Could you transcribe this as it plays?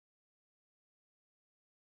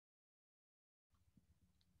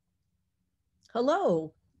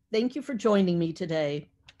Hello, thank you for joining me today.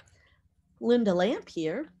 Linda Lamp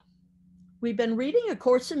here. We've been reading A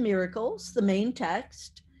Course in Miracles, the main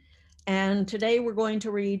text, and today we're going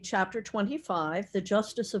to read chapter 25, The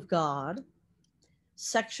Justice of God,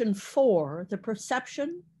 section 4, the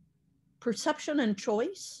perception and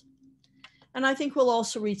choice, and I think we'll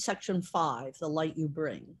also read section 5, the light you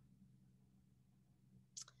bring.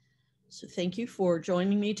 So thank you for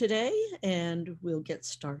joining me today, and we'll get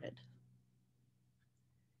started.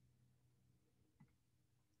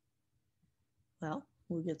 Well,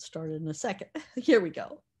 we'll get started in a second. Here we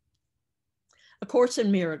go. A Course in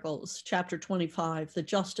Miracles, chapter 25, The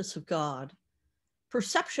Justice of God,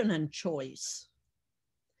 Perception and Choice.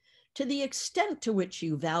 To the extent to which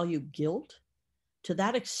you value guilt, to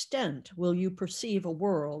that extent will you perceive a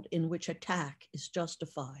world in which attack is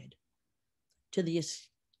justified. To the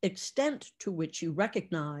extent to which you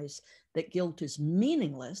recognize that guilt is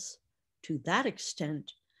meaningless, to that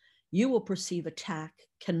extent you will perceive attack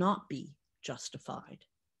cannot be justified.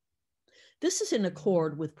 This is in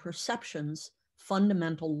accord with perception's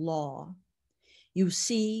fundamental law. You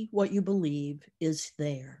see what you believe is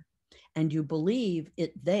there, and you believe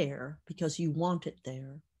it there because you want it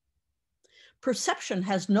there. Perception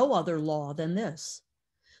has no other law than this.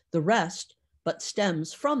 The rest but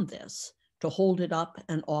stems from this to hold it up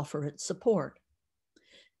and offer it support.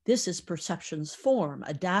 This is perception's form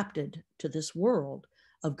adapted to this world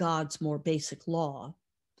of God's more basic law,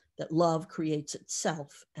 that love creates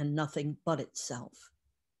itself and nothing but itself.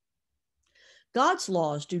 God's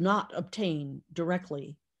laws do not obtain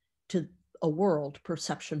directly to a world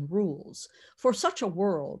perception rules, for such a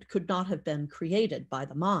world could not have been created by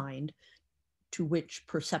the mind, to which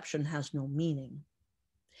perception has no meaning.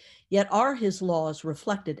 Yet are his laws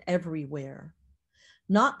reflected everywhere.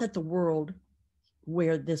 Not that the world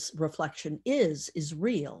where this reflection is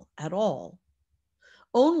real at all,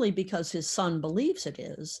 only because his son believes it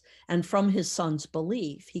is, and from his son's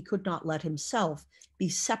belief, he could not let himself be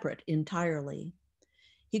separate entirely.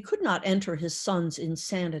 He could not enter his son's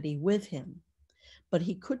insanity with him, but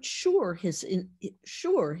he could sure his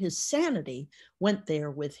sanity went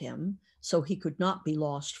there with him, so he could not be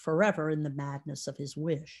lost forever in the madness of his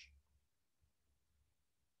wish.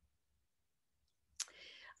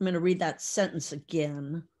 I'm going to read that sentence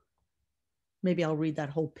again. Maybe I'll read that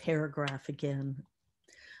whole paragraph again.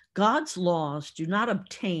 God's laws do not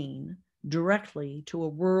obtain directly to a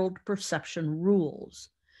world perception rules,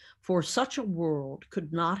 for such a world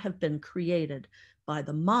could not have been created by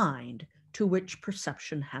the mind, to which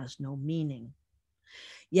perception has no meaning.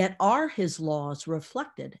 Yet are his laws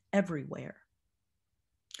reflected everywhere.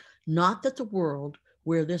 Not that the world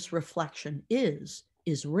where this reflection is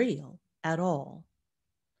real at all,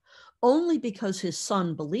 only because his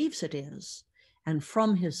son believes it is, and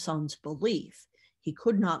from his son's belief, he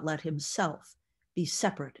could not let himself be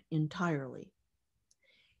separate entirely.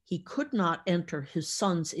 He could not enter his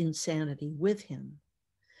son's insanity with him,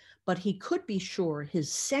 but he could be sure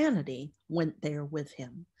his sanity went there with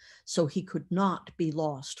him, so he could not be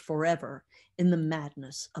lost forever in the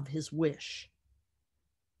madness of his wish.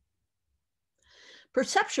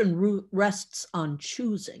 Perception rests on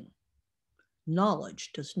choosing.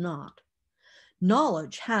 Knowledge does not.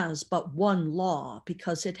 Knowledge has but one law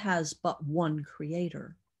because it has but one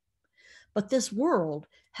creator. But this world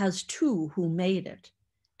has two who made it,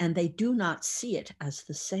 and they do not see it as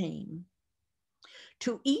the same.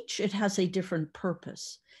 To each it has a different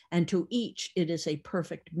purpose, and to each it is a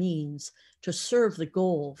perfect means to serve the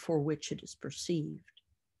goal for which it is perceived.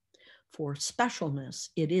 For specialness,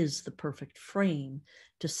 it is the perfect frame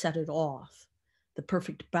to set it off, the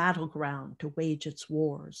perfect battleground to wage its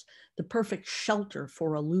wars, the perfect shelter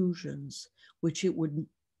for illusions, which it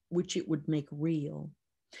would make real.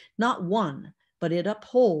 Not one, but it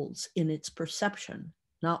upholds in its perception,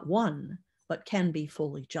 not one, but can be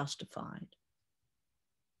fully justified.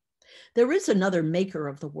 There is another maker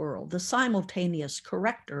of the world, the simultaneous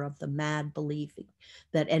corrector of the mad belief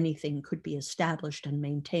that anything could be established and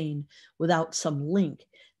maintained without some link,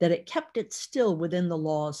 that it kept it still within the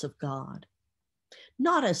laws of God.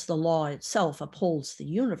 Not as the law itself upholds the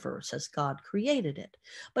universe as God created it,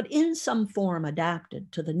 but in some form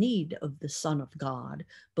adapted to the need of the Son of God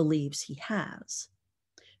believes he has.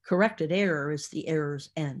 Corrected error is the error's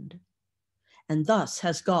end. And thus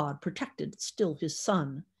has God protected still his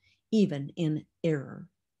Son, even in error.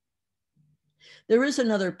 There is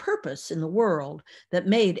another purpose in the world that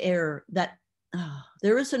made error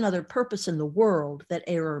there is another purpose in the world that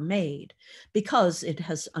error made, because it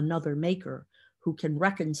has another maker who can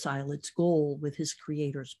reconcile its goal with his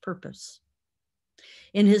creator's purpose.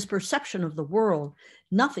 In his perception of the world,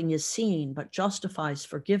 nothing is seen but justifies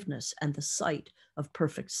forgiveness and the sight of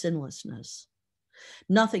perfect sinlessness.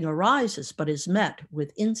 Nothing arises but is met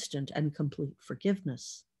with instant and complete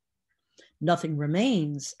forgiveness. Nothing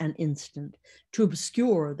remains an instant to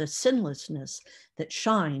obscure the sinlessness that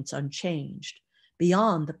shines unchanged,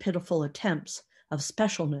 beyond the pitiful attempts of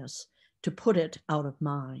specialness to put it out of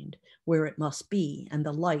mind, where it must be, and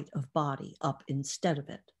the light of body up instead of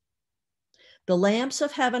it. The lamps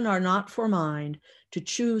of heaven are not for mind to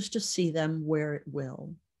choose to see them where it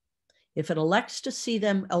will. If it elects to see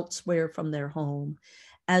them elsewhere from their home,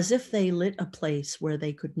 as if they lit a place where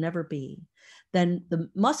they could never be, then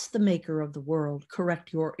must the maker of the world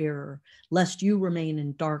correct your error, lest you remain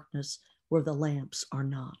in darkness where the lamps are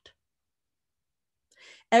not.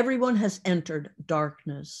 Everyone has entered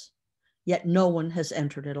darkness, yet no one has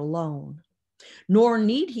entered it alone, nor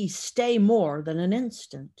need he stay more than an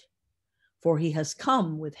instant, for he has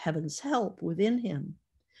come with heaven's help within him,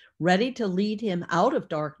 ready to lead him out of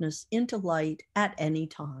darkness into light at any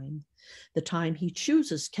time. The time he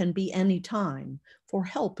chooses can be any time, for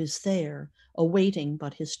help is there, awaiting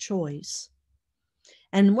but his choice.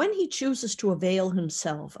 And when he chooses to avail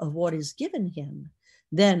himself of what is given him,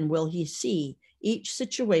 then will he see each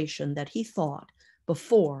situation that he thought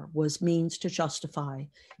before was means to justify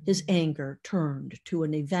his anger turned to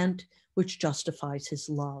an event which justifies his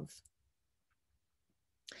love.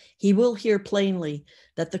 He will hear plainly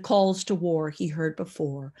that the calls to war he heard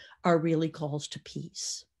before are really calls to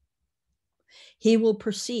peace. He will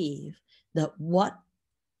perceive that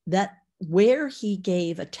where he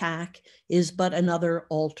gave attack is but another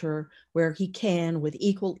altar where he can, with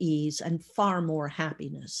equal ease and far more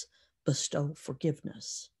happiness, bestow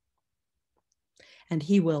forgiveness. And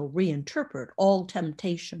he will reinterpret all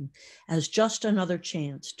temptation as just another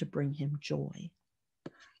chance to bring him joy.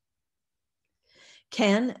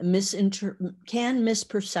 Can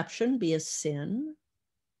misperception be a sin?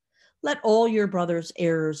 Let all your brother's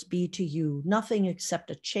errors be to you nothing except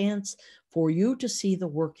a chance for you to see the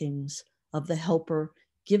workings of the helper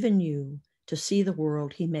given you to see the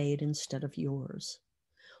world he made instead of yours.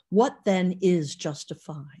 What then is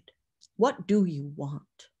justified? What do you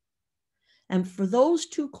want? And for those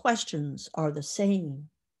two questions are the same.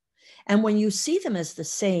 And when you see them as the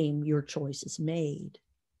same, your choice is made.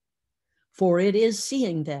 For it is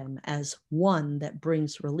seeing them as one that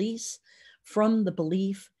brings release from the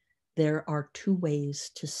belief there are two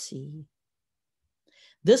ways to see.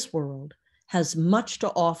 This world has much to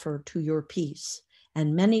offer to your peace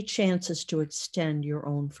and many chances to extend your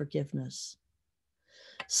own forgiveness.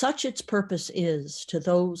 Such its purpose is to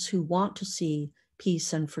those who want to see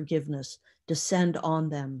peace and forgiveness descend on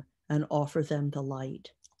them and offer them the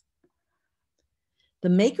light. The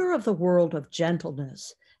maker of the world of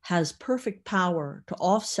gentleness has perfect power to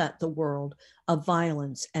offset the world of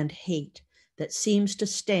violence and hate that seems to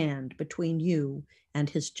stand between you and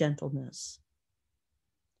his gentleness.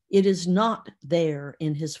 It is not there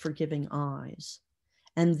in his forgiving eyes,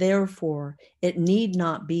 and therefore it need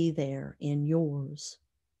not be there in yours.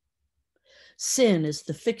 Sin is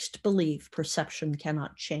the fixed belief perception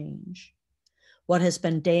cannot change. What has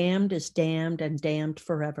been damned is damned and damned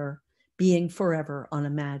forever, being forever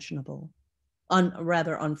unimaginable,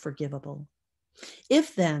 unforgivable.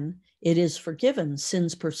 If then it is forgiven,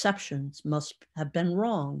 sin's perceptions must have been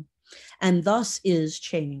wrong, and thus is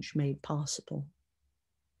change made possible.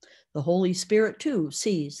 The Holy Spirit too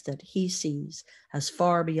sees that he sees as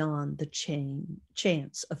far beyond the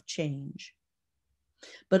chance of change.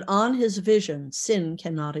 But on his vision, sin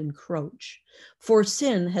cannot encroach, for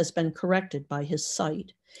sin has been corrected by his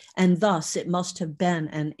sight, and thus it must have been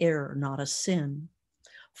an error, not a sin.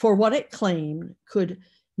 For what it claimed could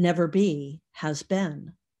never be, has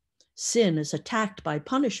been. Sin is attacked by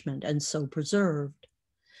punishment and so preserved.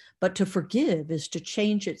 But to forgive is to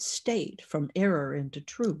change its state from error into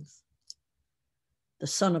truth. The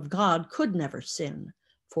Son of God could never sin,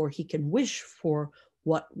 for he can wish for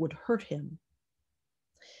what would hurt him.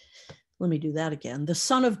 Let me do that again. The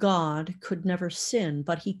Son of God could never sin,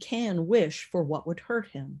 but he can wish for what would hurt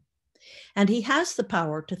him. And he has the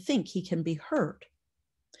power to think he can be hurt.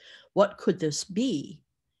 What could this be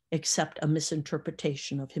except a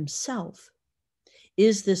misinterpretation of himself?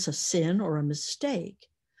 Is this a sin or a mistake,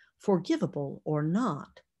 forgivable or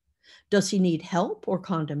not? Does he need help or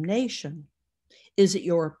condemnation? Is it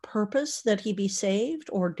your purpose that he be saved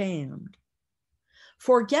or damned?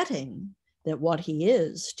 Forgetting that what he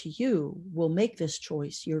is to you will make this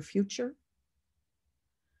choice your future?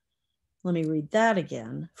 Let me read that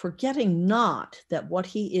again. Forgetting not that what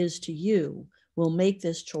he is to you will make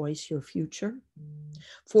this choice your future?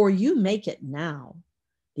 For you make it now,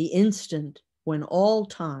 the instant when all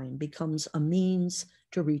time becomes a means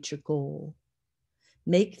to reach a goal.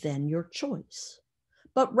 Make then your choice,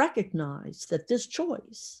 but recognize that this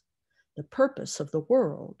choice, the purpose of the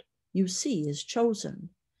world you see, is chosen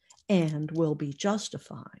and will be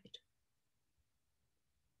justified.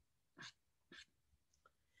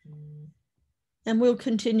 And we'll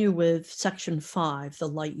continue with section 5, the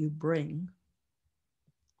light you bring.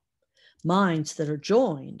 Minds that are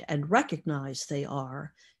joined and recognize they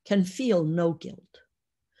are can feel no guilt,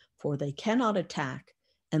 for they cannot attack,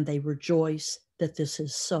 and they rejoice that this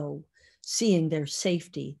is so, seeing their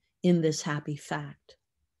safety in this happy fact.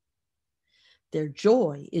 Their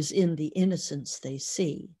joy is in the innocence they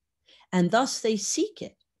see, and thus they seek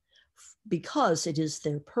it, because it is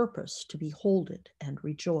their purpose to behold it and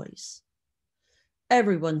rejoice.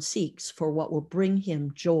 Everyone seeks for what will bring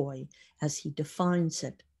him joy as he defines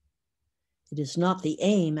it. It is not the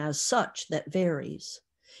aim as such that varies,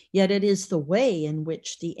 yet it is the way in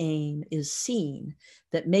which the aim is seen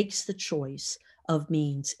that makes the choice of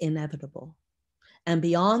means inevitable, and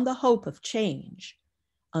beyond the hope of change,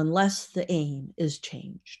 unless the aim is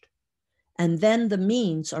changed. And then the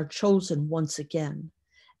means are chosen once again,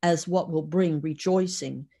 as what will bring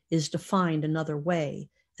rejoicing is defined another way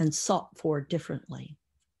and sought for differently.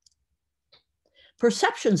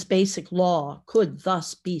 Perception's basic law could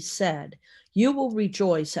thus be said: you will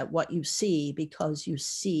rejoice at what you see because you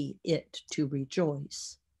see it to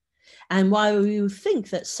rejoice. And while you think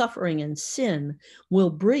that suffering and sin will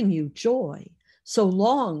bring you joy, so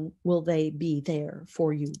long will they be there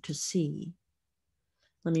for you to see.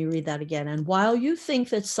 Let me read that again. And while you think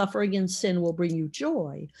that suffering and sin will bring you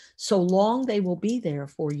joy, so long they will be there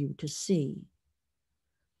for you to see.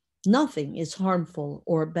 Nothing is harmful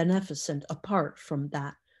or beneficent apart from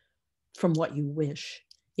that, from what you wish.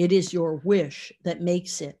 It is your wish that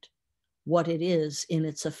makes it what it is in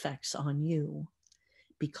its effects on you,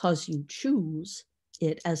 because you choose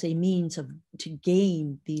it as a means to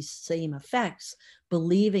gain these same effects,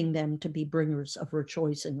 believing them to be bringers of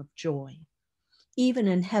rejoicing, of joy. Even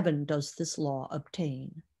in heaven does this law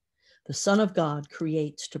obtain. The Son of God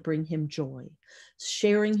creates to bring him joy,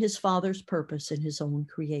 sharing his Father's purpose in his own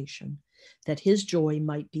creation, that his joy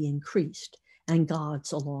might be increased and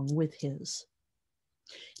God's along with his.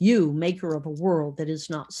 You, maker of a world that is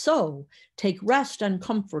not so, take rest and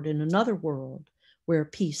comfort in another world where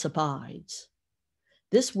peace abides.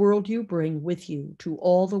 This world you bring with you to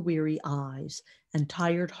all the weary eyes and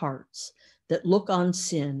tired hearts that look on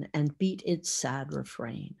sin and beat its sad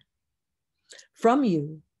refrain. From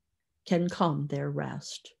you can come their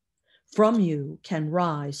rest. From you can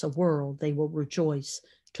rise a world they will rejoice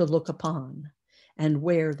to look upon, and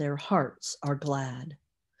where their hearts are glad.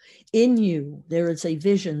 In you there is a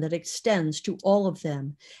vision that extends to all of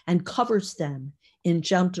them and covers them in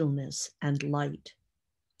gentleness and light.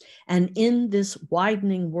 And in this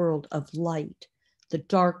widening world of light, the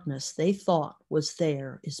darkness they thought was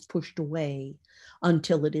there is pushed away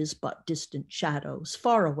until it is but distant shadows,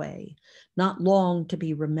 far away, not long to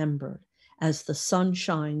be remembered, as the sun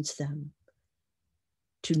shines them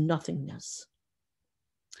to nothingness.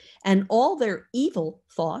 And all their evil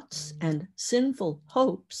thoughts and sinful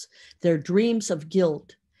hopes, their dreams of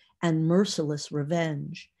guilt and merciless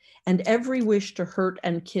revenge, and every wish to hurt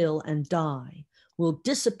and kill and die, will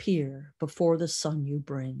disappear before the sun you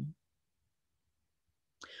bring.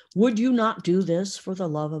 Would you not do this for the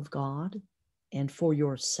love of God and for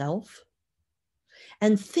yourself?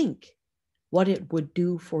 And think what it would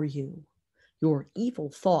do for you. Your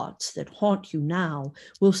evil thoughts that haunt you now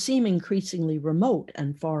will seem increasingly remote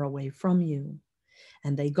and far away from you,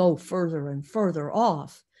 and they go further and further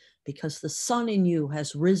off because the sun in you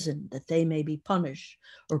has risen that they may be punished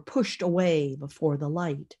or pushed away before the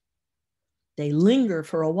light. They linger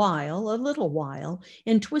for a little while,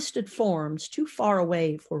 in twisted forms too far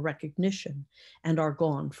away for recognition, and are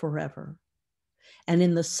gone forever. And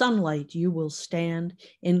in the sunlight you will stand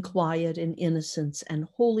in quiet and innocence and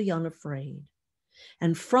wholly unafraid.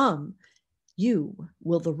 And from you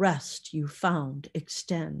will the rest you found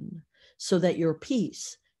extend, so that your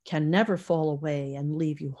peace can never fall away and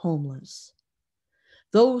leave you homeless.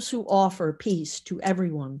 Those who offer peace to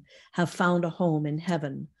everyone have found a home in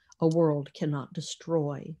heaven a world cannot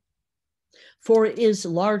destroy, for it is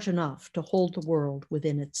large enough to hold the world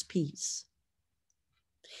within its peace.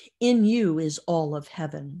 In you is all of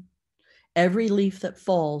heaven. Every leaf that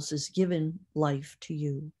falls is given life to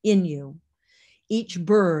you, in you. Each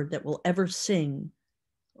bird that will ever sing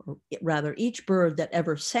or rather each bird that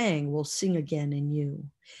ever sang will sing again in you.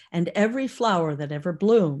 And every flower that ever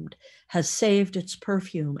bloomed has saved its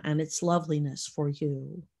perfume and its loveliness for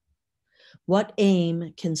you. What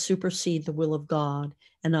aim can supersede the will of God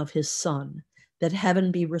and of his Son, that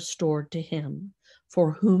heaven be restored to him,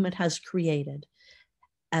 for whom it has created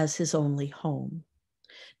as his only home?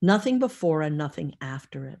 Nothing before and nothing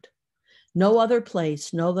after it. No other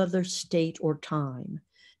place, no other state or time,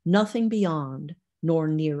 nothing beyond nor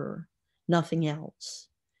nearer, nothing else.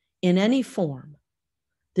 In any form,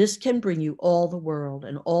 this can bring you all the world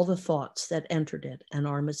and all the thoughts that entered it and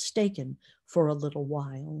are mistaken for a little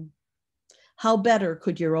while. How better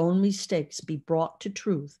could your own mistakes be brought to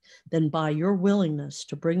truth than by your willingness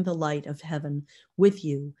to bring the light of heaven with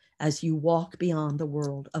you as you walk beyond the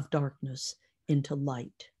world of darkness into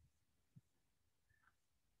light?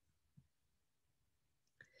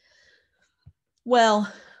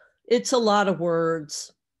 Well, it's a lot of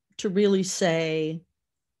words to really say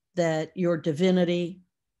that your divinity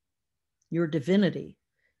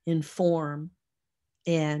in form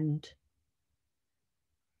and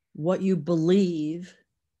what you believe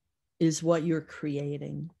is what you're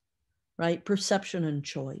creating, right? Perception and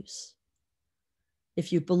choice.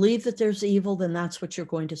 If you believe that there's evil, then that's what you're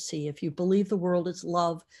going to see. If you believe the world is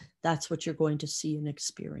love, that's what you're going to see and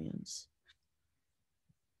experience.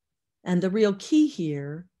 And the real key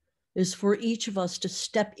here is for each of us to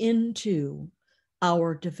step into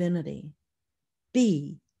our divinity.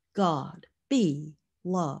 Be God, be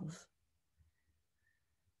love.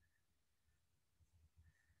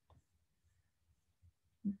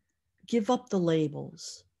 Give up the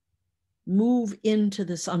labels. Move into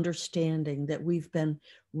this understanding that we've been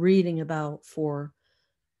reading about for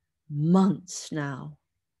months now.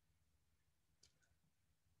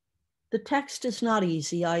 The text is not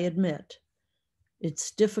easy, I admit.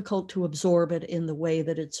 It's difficult to absorb it in the way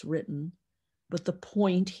that it's written. But the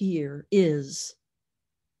point here is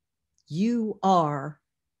you are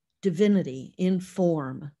divinity in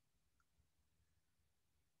form.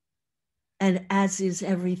 And as is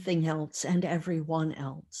everything else and everyone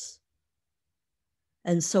else.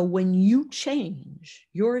 And so when you change,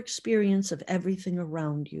 your experience of everything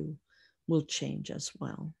around you will change as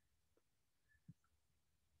well.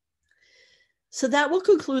 So that will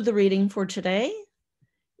conclude the reading for today.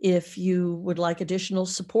 If you would like additional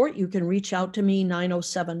support, you can reach out to me,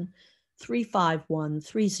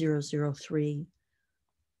 907-351-3003.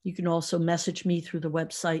 You can also message me through the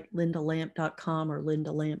website lindalamp.com or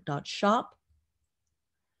lindalamp.shop.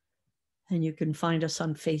 And you can find us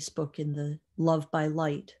on Facebook in the Love by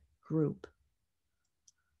Light group.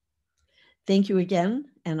 Thank you again,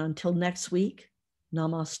 and until next week,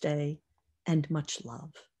 namaste and much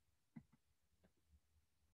love.